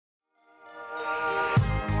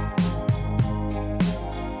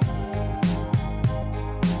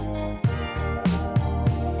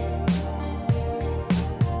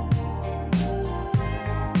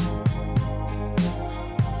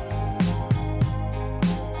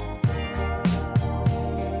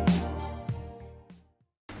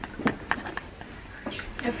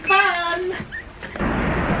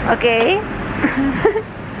Okay.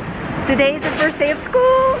 Today is the first day of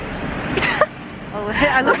school. Oh,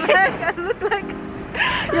 I look like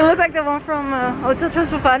you look like the one from Hotel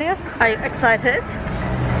Transylvania. Are you excited?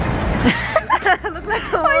 I look like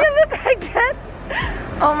the one. Oh, you look like that.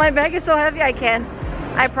 Oh, my bag is so heavy. I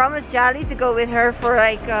promised Jiali to go with her for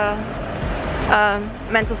like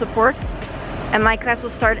mental support, and my class will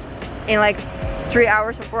start in like 3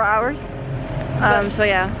 hours or 4 hours. So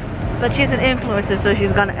yeah. But she's an influencer, so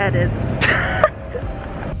she's gonna edit.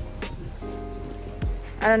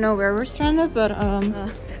 I don't know where we're stranded, but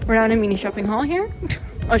we're now in a mini shopping hall here.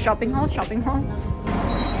 Oh, shopping hall.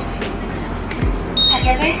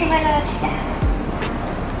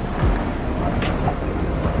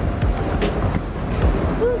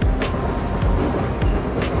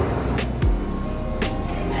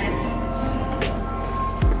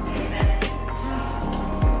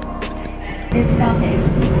 This stop is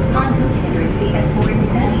Hankuk University of Foreign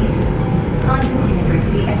Studies. Hankuk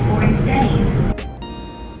University of Foreign Studies.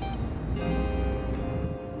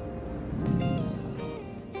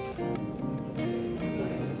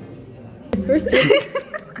 First thing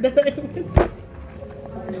that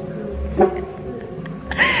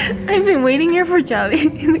I've been waiting here for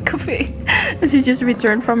Jiali in the cafe, and she just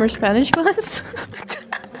returned from her Spanish class.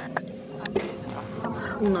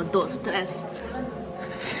 1, 2, 3,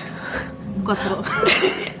 4.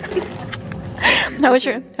 How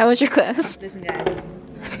was your class? Listen, guys.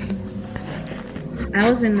 I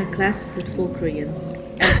was in a class with 4 Koreans.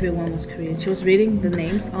 Everyone was Korean. She was reading the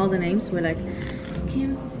names. All the names were like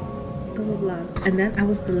Kim, blah blah blah. And then I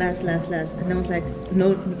was the last. And I was like,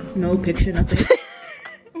 no picture, nothing.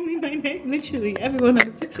 Only my name. Literally, everyone had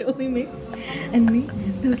a picture. Only me. And me.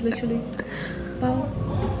 It was literally Bao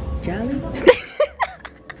Jiali.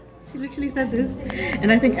 She literally said this,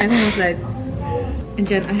 and I think everyone was like. And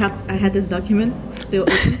Jen, I had this document still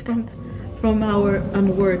open from our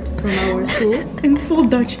Word from our school in full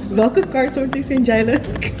Dutch. Welke kaart hoort u in Jiali?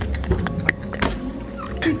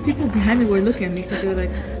 People behind me were looking at me because they were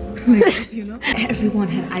like this, you know. Everyone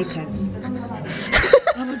had iPads.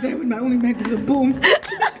 I was there with my only MacBook. Boom.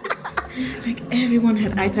 Like everyone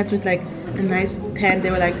had iPads with like a nice pen.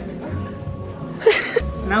 They were like.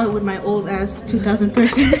 Now with my old ass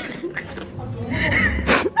 2013.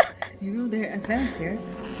 You know, they're advanced here.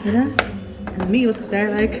 You know? And me was there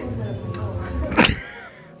like.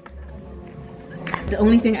 The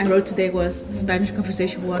only thing I wrote today was Spanish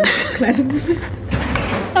Conversation 1 class.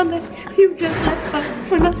 I'm like, you just left time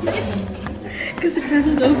for nothing. Because the class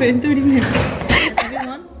was over in 30 minutes.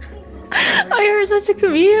 Everyone? Oh, you're such a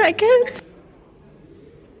comedian, I can't.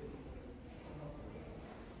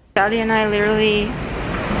 Jiali and I literally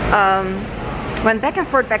went back and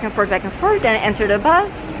forth, then entered a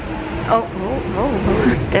bus.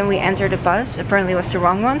 Then we entered a bus. Apparently it was the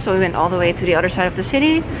wrong one, so we went all the way to the other side of the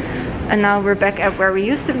city. And now we're back at where we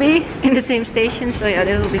used to be, in the same station, so yeah,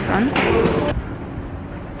 this will be fun.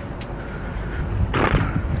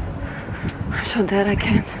 I'm so dead, I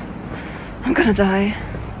can't. I'm gonna die.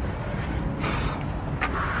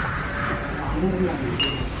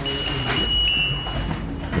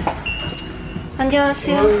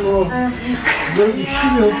 안녕하세요. 안녕하세요. 여기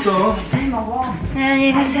힘이 없어. 네,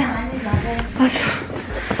 안녕히 가세요.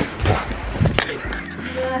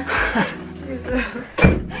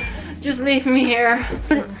 Just leave me here.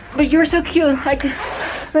 But you're so cute.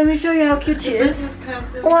 Let me show you how cute she is.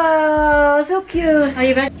 Wow, so cute. Are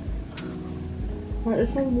you guys?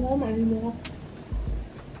 It's not warm anymore.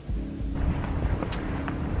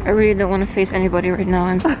 I really don't want to face anybody right now,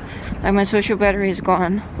 and like my social battery is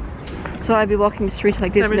gone. So I'll be walking the streets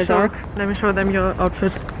like this in the dark. Let me show them your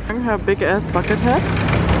outfit. Her big ass bucket hat,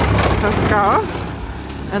 her scarf,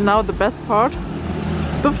 and now the best part,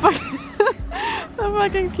 the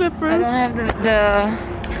fucking slippers. I don't have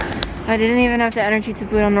I didn't even have the energy to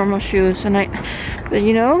put on normal shoes, and but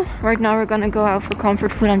you know, right now we're gonna go out for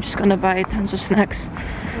comfort food. I'm just gonna buy tons of snacks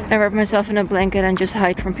and wrap myself in a blanket and just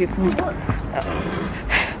hide from people.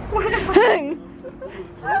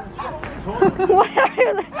 Why are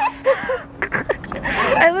you like...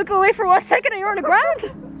 I look away for 1 second and you're on the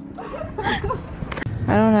ground.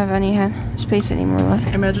 I don't have any space anymore left.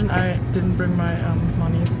 Imagine I didn't bring my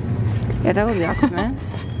money. Yeah, that would be awkward, man.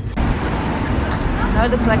 Now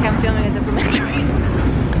it looks like I'm filming a documentary.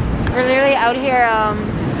 We're literally out here,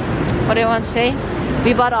 what do I want to say?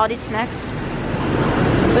 We bought all these snacks.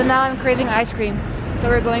 But now I'm craving ice cream. So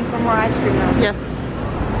we're going for more ice cream now. Yes.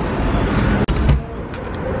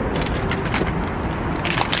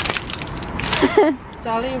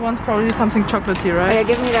 Jiali wants probably something chocolatey, right? Okay,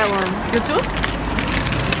 give me that one. You too?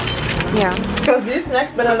 Yeah. Because these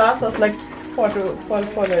snacks better last us like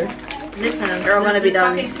Listen, they're all gonna be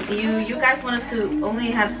done. You guys wanted to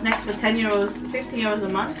only have snacks for 10 euros, 15 euros a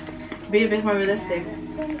month. Be a bit more realistic.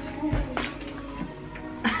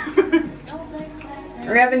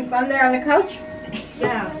 Are you having fun there on the couch?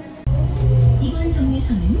 Yeah. 이번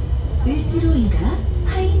역에서는 을지로이가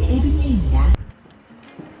파인 에비뉴입니다.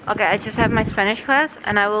 Okay, I just have my Spanish class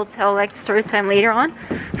and I will tell like the story time later on.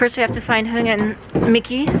 First we have to find Hung and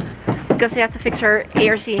Mickey because we have to fix her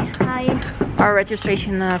ARC. Hi. Our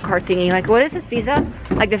registration card thingy. Like what is it? Visa?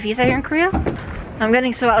 Like the visa here in Korea? I'm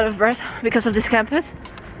getting so out of breath because of this campus.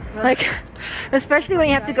 Like, especially when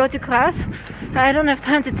you have to go to class. I don't have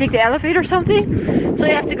time to take the elevator or something. So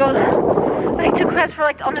you have to go like to class for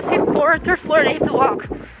like on the 5th floor or 3rd floor and you have to walk.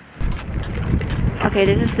 Okay,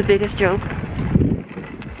 this is the biggest joke.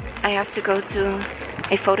 I have to go to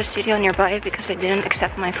a photo studio nearby because they didn't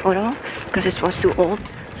accept my photo because it was too old.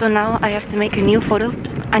 So now I have to make a new photo.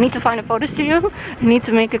 I need to find a photo studio. I need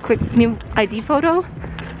to make a quick new ID photo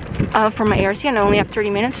for my ARC and I only have 30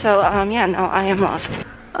 minutes. So yeah, no, I am lost.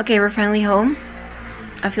 Okay, we're finally home.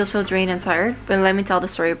 I feel so drained and tired, but let me tell the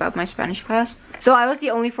story about my Spanish class. So I was the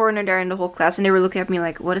only foreigner there in the whole class and they were looking at me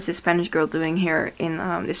like, what is this Spanish girl doing here in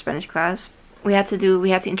this Spanish class? We had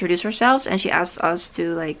to introduce ourselves and she asked us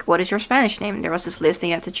to like, what is your Spanish name? There was this list and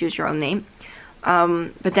you had to choose your own name.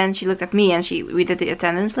 But then she looked at me and we did the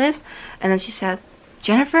attendance list and then she said,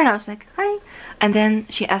 Jennifer, and I was like, hi. And then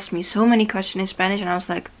she asked me so many questions in Spanish and I was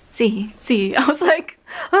like, sí. I was like,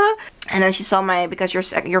 huh? And then she saw because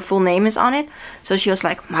your full name is on it. So she was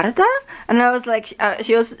like, Marta? And I was like,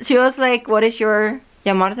 she was like, what is your,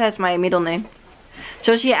 yeah, Marta is my middle name.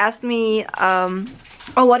 So she asked me,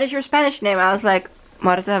 oh, what is your Spanish name? I was like,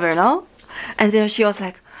 Marta Bernal. And then she was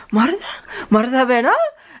like, Marta Bernal?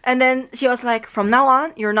 And then she was like, from now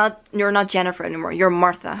on, you're not Jennifer anymore, you're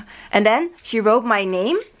Marta. And then she wrote my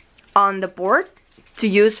name on the board to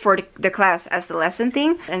use for the class as the lesson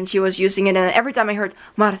thing. And she was using it and every time I heard,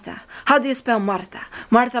 Marta, how do you spell Marta?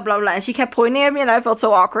 Marta blah blah. And she kept pointing at me and I felt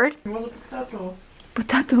so awkward.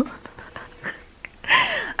 Potato.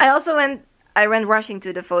 I went rushing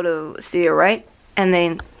to the photo studio, right? And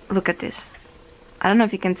then, look at this. I don't know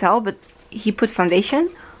if you can tell, but he put foundation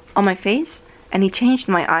on my face and he changed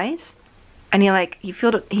my eyes. And he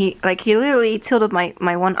literally tilted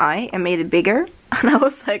my one eye and made it bigger. And I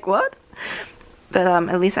was like, what? But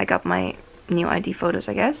at least I got my new ID photos,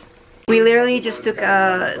 I guess. We literally just took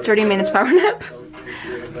a 30 minutes power nap.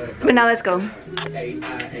 But now let's go.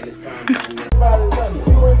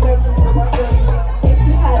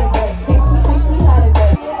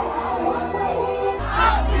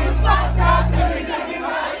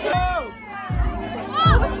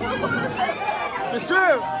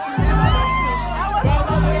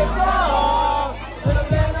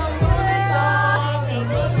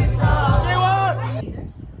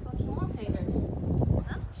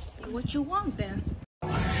 What you want then?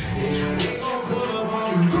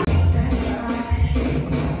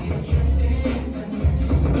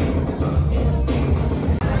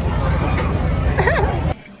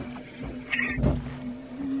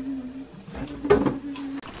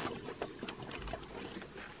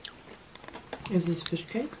 Is this fish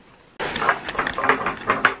cake? How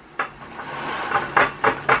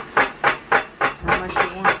much do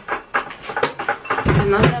you want?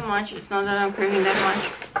 Not that much. It's not that I'm craving that much.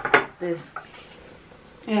 This.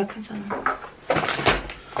 Yeah, continue.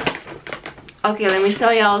 Okay, let me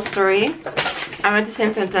tell y'all a story. I'm at the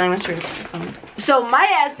same time telling a story. So my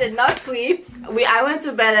ass did not sleep. I went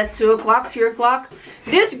to bed at 2 o'clock, 3 o'clock.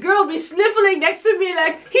 This girl be sniffling next to me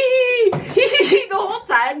like hee hee the whole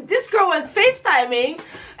time. This girl went FaceTiming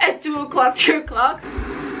at 2 o'clock, 3 o'clock.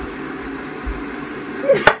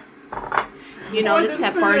 You know the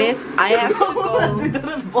sad part is I have to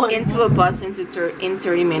go into a bus in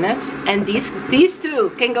 30 minutes and these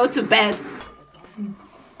two can go to bed.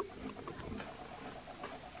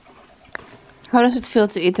 How does it feel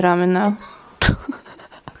to eat ramen now?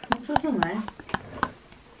 It feels so nice.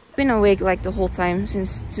 I've been awake like the whole time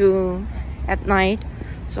since 2 at night,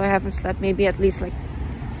 so I haven't slept maybe at least like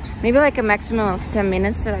a maximum of 10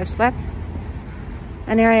 minutes that I've slept.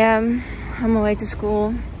 And here I am, on my way to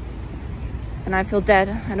school. And I feel dead.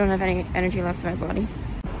 I don't have any energy left in my body.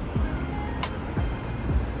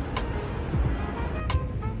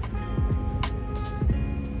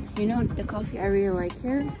 You know, the coffee I really like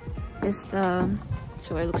here is the...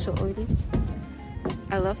 So I look so oily.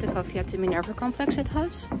 I love the coffee at the Minerva complex it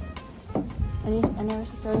has. And there's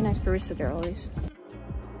a very nice barista there always.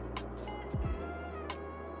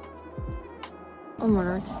 Oh my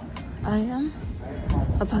lord. I am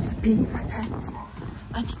about to pee my pants.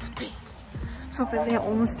 I need to pee. So badly, I'm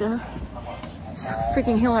almost there. It's a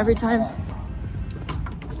freaking hill every time.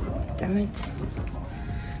 Damn it.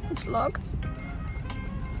 It's locked.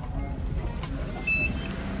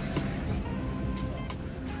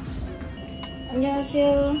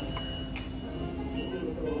 안녕하세요.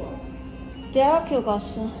 대학교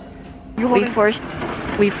갔어.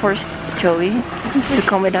 We forced Joey to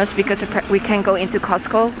come with us because we can't go into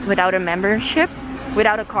Costco without a membership,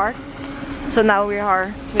 without a card. So now we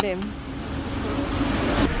are with him.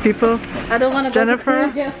 People, I don't want to go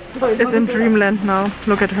Jennifer is in dreamland now.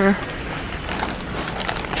 Look at her.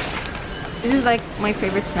 This is like my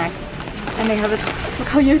favorite snack. And they have it. Look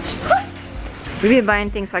how huge. We've been buying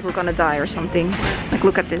things like we're gonna die or something. Like,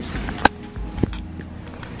 look at this.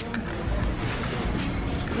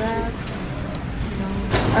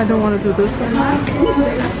 I don't want to do this right now.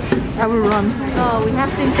 I will run. Oh, we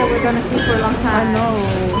have things that we're gonna see for a long time. I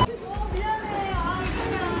know.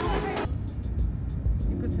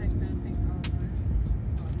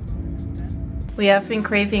 We have been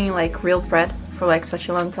craving like real bread for like such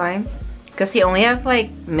a long time. Because they only have like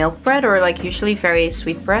milk bread or like usually very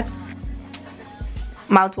sweet bread.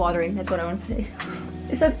 Mouth watering, that's what I want to say.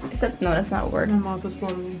 Is that, no, that's not a word. My mouth is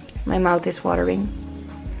watering. My mouth is watering.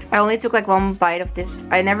 I only took like one bite of this.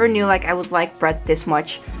 I never knew like I would like bread this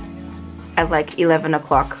much at like 11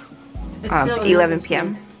 o'clock. 11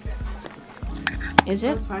 p.m. Is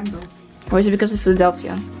it? That's fine though. Or is it because of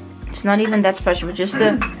Philadelphia? It's not even that special, but just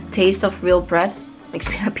the taste of real bread makes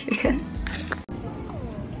me happy again.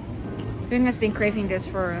 Bing has been craving this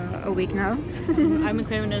for a week now. I've been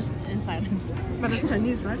craving this in silence. But it's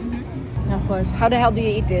Chinese, right? Of course. How the hell do you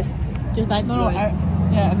eat this? Just bite No, through it.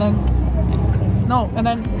 yeah, and then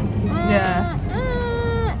yeah.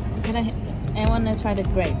 I want to try the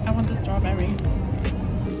grape. I want the strawberry.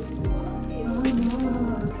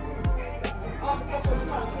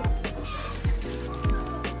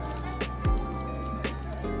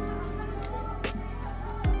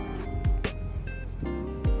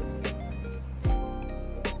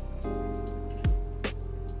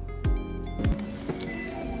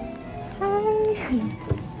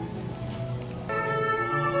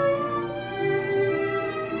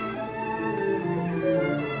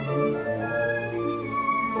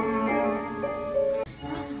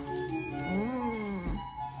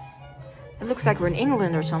 It looks like we're in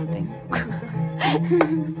England or something.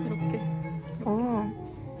 Oh,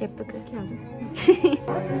 예쁘게 하자.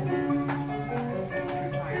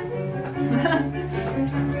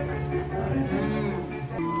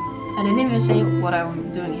 I didn't even say what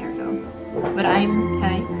I'm doing here though. But I'm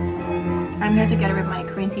here together with my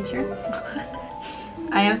Korean teacher.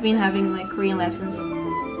 I have been having like Korean lessons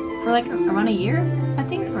for like around a year, I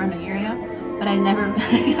think, around a year, yeah. But I've never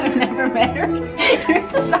met her.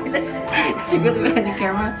 There's a silent. She really behind the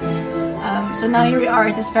camera. So now here we are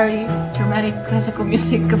at this very dramatic classical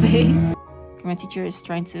music cafe. My teacher is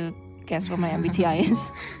trying to guess what my MBTI is.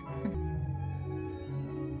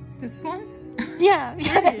 This one? Yeah,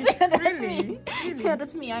 that's Really? me. Yeah,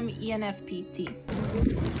 that's me. I'm ENFPT.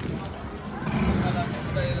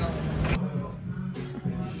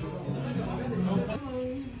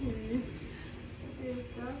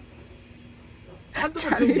 한두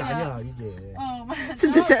번 그런 게 아니야 이제.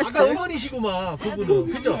 Synthesizer. 어머니시구만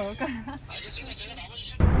그분은 그죠?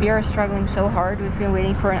 We are struggling so hard. We've been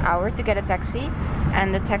waiting for an hour to get a taxi,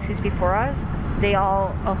 and the taxis before us, they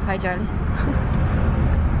all. Oh, hi, Jiali.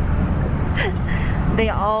 They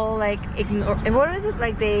all like ignore. What is it?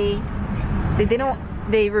 Like they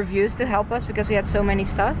refused to help us because we had so many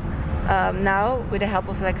stuff. Now with the help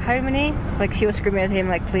of like Harmony, like she was screaming at him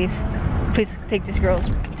like, please take these girls,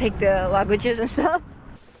 take the luggages and stuff.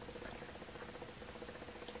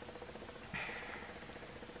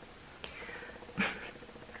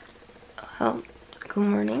 Well, good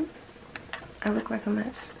morning. I look like a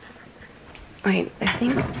mess. Wait, I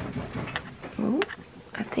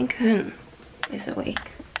think Hun is awake.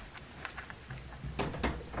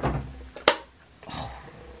 Oh.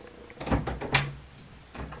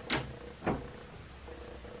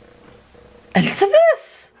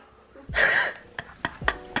 Elizabeth!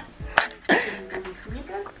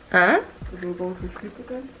 Huh?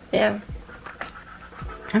 Yeah.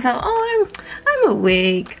 I thought, oh, I'm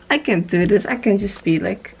awake. I can do this. I can just be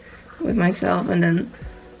like with myself, and then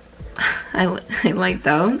I lie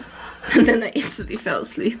down, and then I instantly fell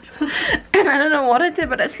asleep. And I don't know what I did,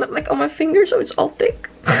 but I slept like on my finger, so it's all thick.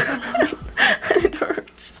 And it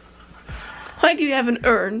hurts. Why do you have an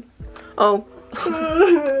urn? Oh.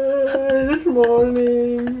 This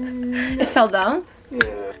morning. It fell down?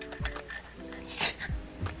 Yeah.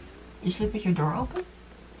 You sleep with your door open?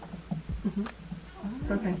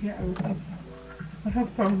 Okay, yeah, I have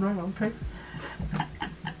paranoia, okay?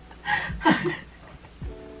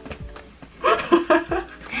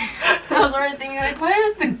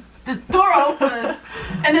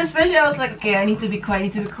 And especially I was like, okay, I need to be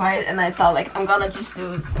quiet, and I thought like I'm gonna just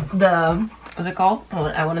do the, what's it called? Oh,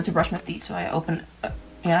 I wanted to brush my teeth, so I opened,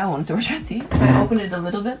 I wanted to brush my teeth. I opened it a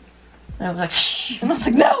little bit, and I was like, shh, and I was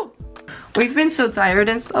like, no! We've been so tired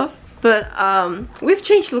and stuff, but we've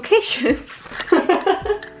changed locations.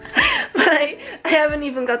 But I haven't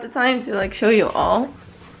even got the time to like show you all.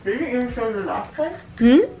 Did you even show the last place?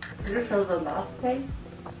 Hmm? Did you show the last place?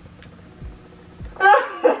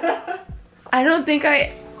 I don't think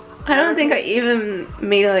I even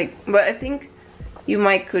made like, but I think you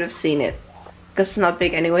might could have seen it because it's not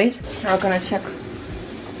big anyways. Now I'm gonna check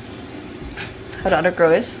how the other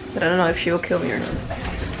girl is, but I don't know if she will kill me or not.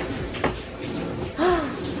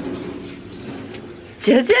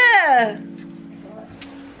 Jeje!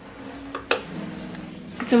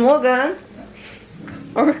 Guten Morgen!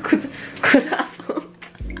 Or good Abend.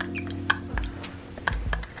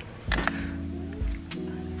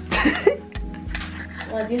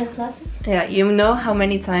 What, do you have classes? Yeah, you know how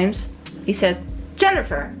many times he said,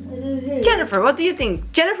 Jennifer! Jennifer, what do you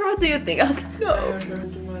think? Jennifer, what do you think? I was like, no.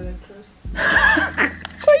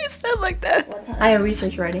 Why you stand like that? What time? I am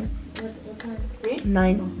research writing. What time?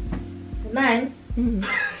 9. 9?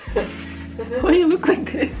 Why do you look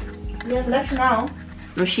like this? You have lecture now.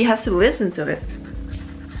 No, she has to listen to it.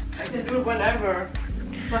 I can do it whenever.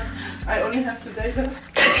 But I only have today left.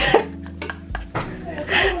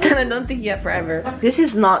 Then I don't think you have forever. This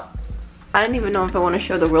is not, I don't even know if I want to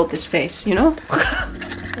show the world this face, you know?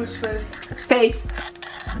 Whose face? Face.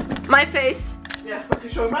 My face. Yeah, but you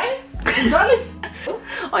show mine? McDonald's?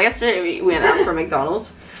 Oh, yesterday we went out for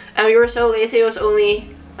McDonald's. And we were so lazy, it was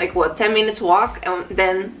only like what, 10 minutes walk, and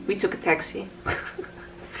then we took a taxi.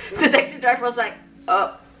 The taxi driver was like,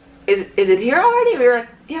 is it here already? We were like,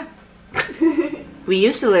 yeah. We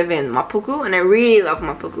used to live in Mapuku, and I really love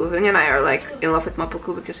Mapuku. Hung and I are like in love with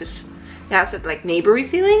Mapuku because it has that like neighbory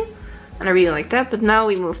feeling, and I really like that. But now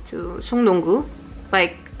we moved to Seongdong-gu,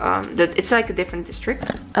 like it's like a different district.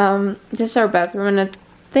 This is our bathroom, and I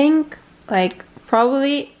think like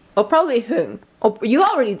probably Hung. Oh, you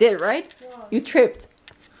already did, right? Yeah. You tripped.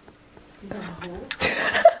 No.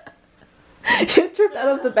 You tripped out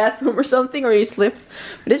of the bathroom or something, or you slipped.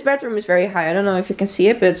 But this bathroom is very high. I don't know if you can see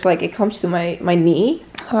it, but it's like it comes to my knee.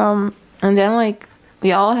 And then like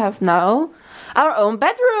we all have now our own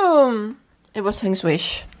bedroom. It was Hung's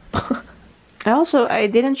wish. I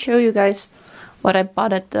didn't show you guys what I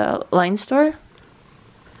bought at the line store.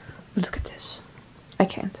 Look at this. I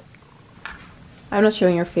can't. I'm not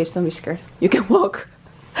showing your face. Don't be scared. You can walk.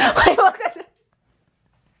 Why walk like that?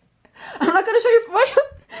 I'm not gonna show you.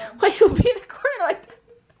 Why you be in a corner like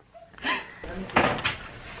that?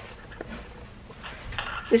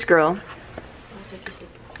 This girl.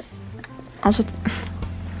 Also,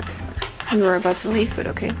 we were about to leave, but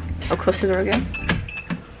okay. I'll close the door again.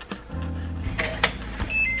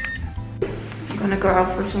 I'm gonna go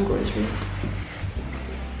out for some groceries.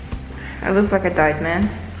 I look like I died, man.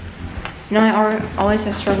 You know, I always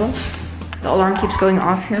have struggles. The alarm keeps going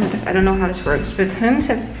off here because I don't know how this works. But Hung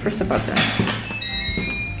said first the button.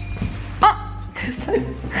 This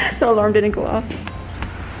time the alarm didn't go off.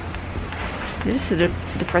 This is a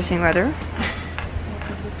depressing weather.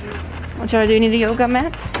 What should I do? You need a yoga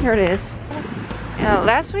mat? Here it is. Yeah,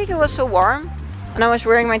 last week it was so warm and I was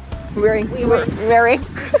wearing my I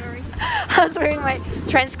was wearing my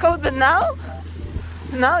trench coat, but now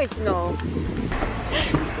it's no.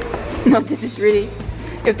 No, this is really,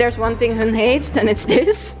 if there's one thing Hun hates, then it's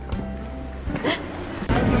this.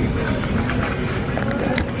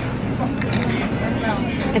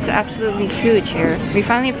 It's absolutely huge here. We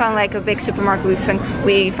finally found like a big supermarket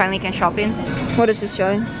we finally can shop in. What is this,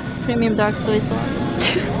 Jiali? Premium dark soy sauce.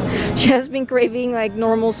 She has been craving like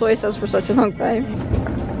normal soy sauce for such a long time.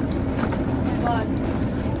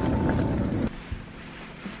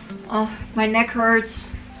 Oh, my neck hurts.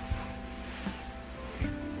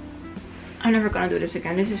 I'm never gonna do this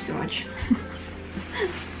again. This is too much.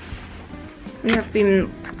 We have been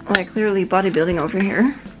like literally bodybuilding over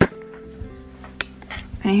here.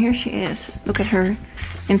 And here she is. Look at her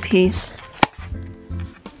in peace.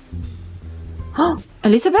 Oh,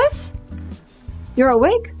 Elizabeth? You're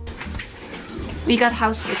awake? We got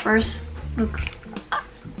house slippers. Look.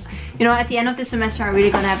 You know, at the end of the semester, I'm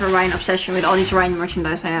really gonna have a Ryan obsession with all these Ryan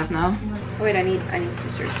merchandise I have now. Oh, wait, I need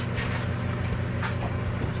scissors.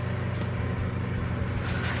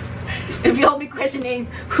 If y'all be questioning,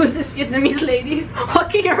 who's this Vietnamese lady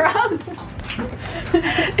walking around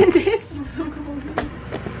in this?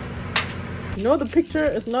 No, the picture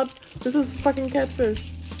is not. This is fucking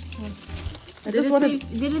catfish. Did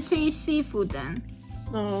it say seafood then?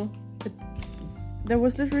 No. There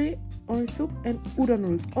was literally only soup and udon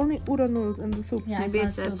noodles. Only udon noodles in the soup. Yeah, Maybe I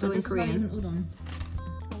it saw said too, so but in this is not Korean. even udon.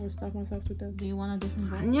 I will starve myself to death. Do you want a different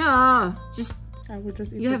bowl? Yeah, just I will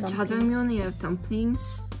just eat you the have dumplings. jjajangmyeon, you have dumplings.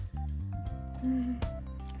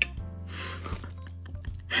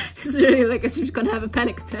 It's really like as if she's gonna have a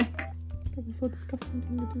panic attack. That was so disgusting.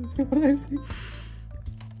 You didn't see what I see.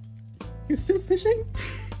 You're still fishing?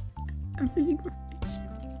 I'm fishing for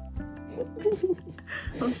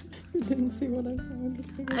fish. You didn't see what I saw in the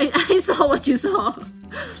video. I saw what you saw.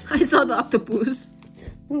 I saw the octopus.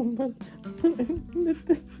 No, but it looked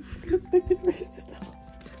like it raised it up.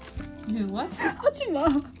 You what?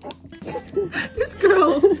 Hachima! This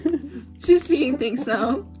girl, she's seeing things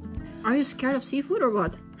now. Are you scared of seafood or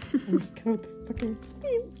what? I'm scared of the fucking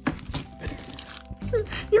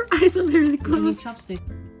Your eyes are literally You need closed. chopstick.